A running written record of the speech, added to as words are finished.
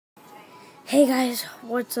Hey guys,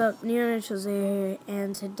 what's up? Neon Jose here,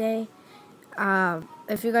 and today,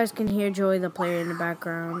 if you guys can hear Joey the player in the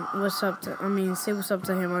background, say what's up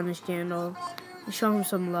to him on his channel, show him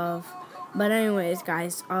some love. But anyways,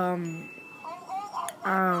 guys, I'm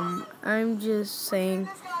just saying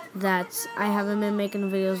that I haven't been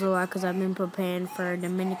making videos a lot because I've been preparing for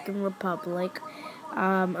Dominican Republic.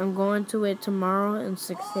 I'm going to it tomorrow at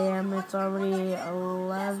 6 a.m. It's already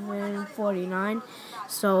 11:49,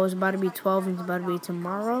 so it's about to be 12 and it's about to be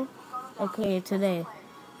tomorrow. Okay, today.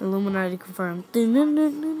 Illuminati confirmed. But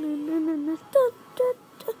anyways,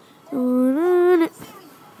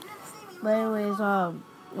 I'm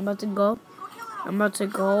about to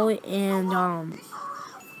go in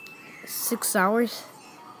 6 hours,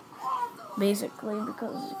 basically,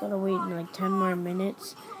 because I gotta wait like 10 more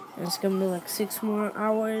minutes. And it's gonna be like 6 more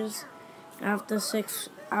hours. After 6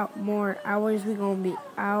 more hours, we're gonna be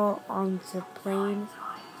out on the plane.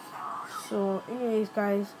 So, anyways,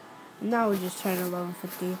 guys, now we're just trying to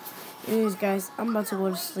 11:50. Anyways, guys, I'm about to go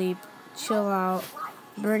to sleep, chill out,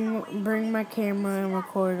 bring my camera and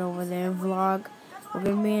record over there, vlog. We're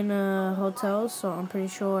gonna be in a hotel, so I'm pretty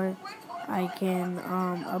sure I can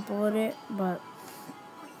upload it, but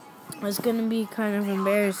it's gonna be kind of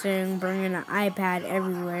embarrassing bringing an iPad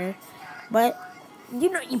everywhere. But you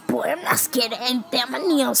know you boy, I'm not scared of anything. I'm a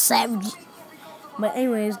Neo Savage. But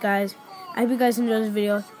anyways, guys, I hope you guys enjoyed this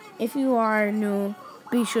video. If you are new,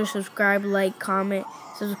 be sure to subscribe, like, comment,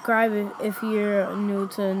 subscribe if you're new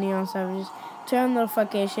to Neon Savages. Turn on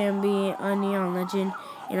notification and be a Neon Legend.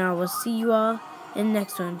 And I will see you all in the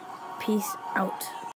next one. Peace out.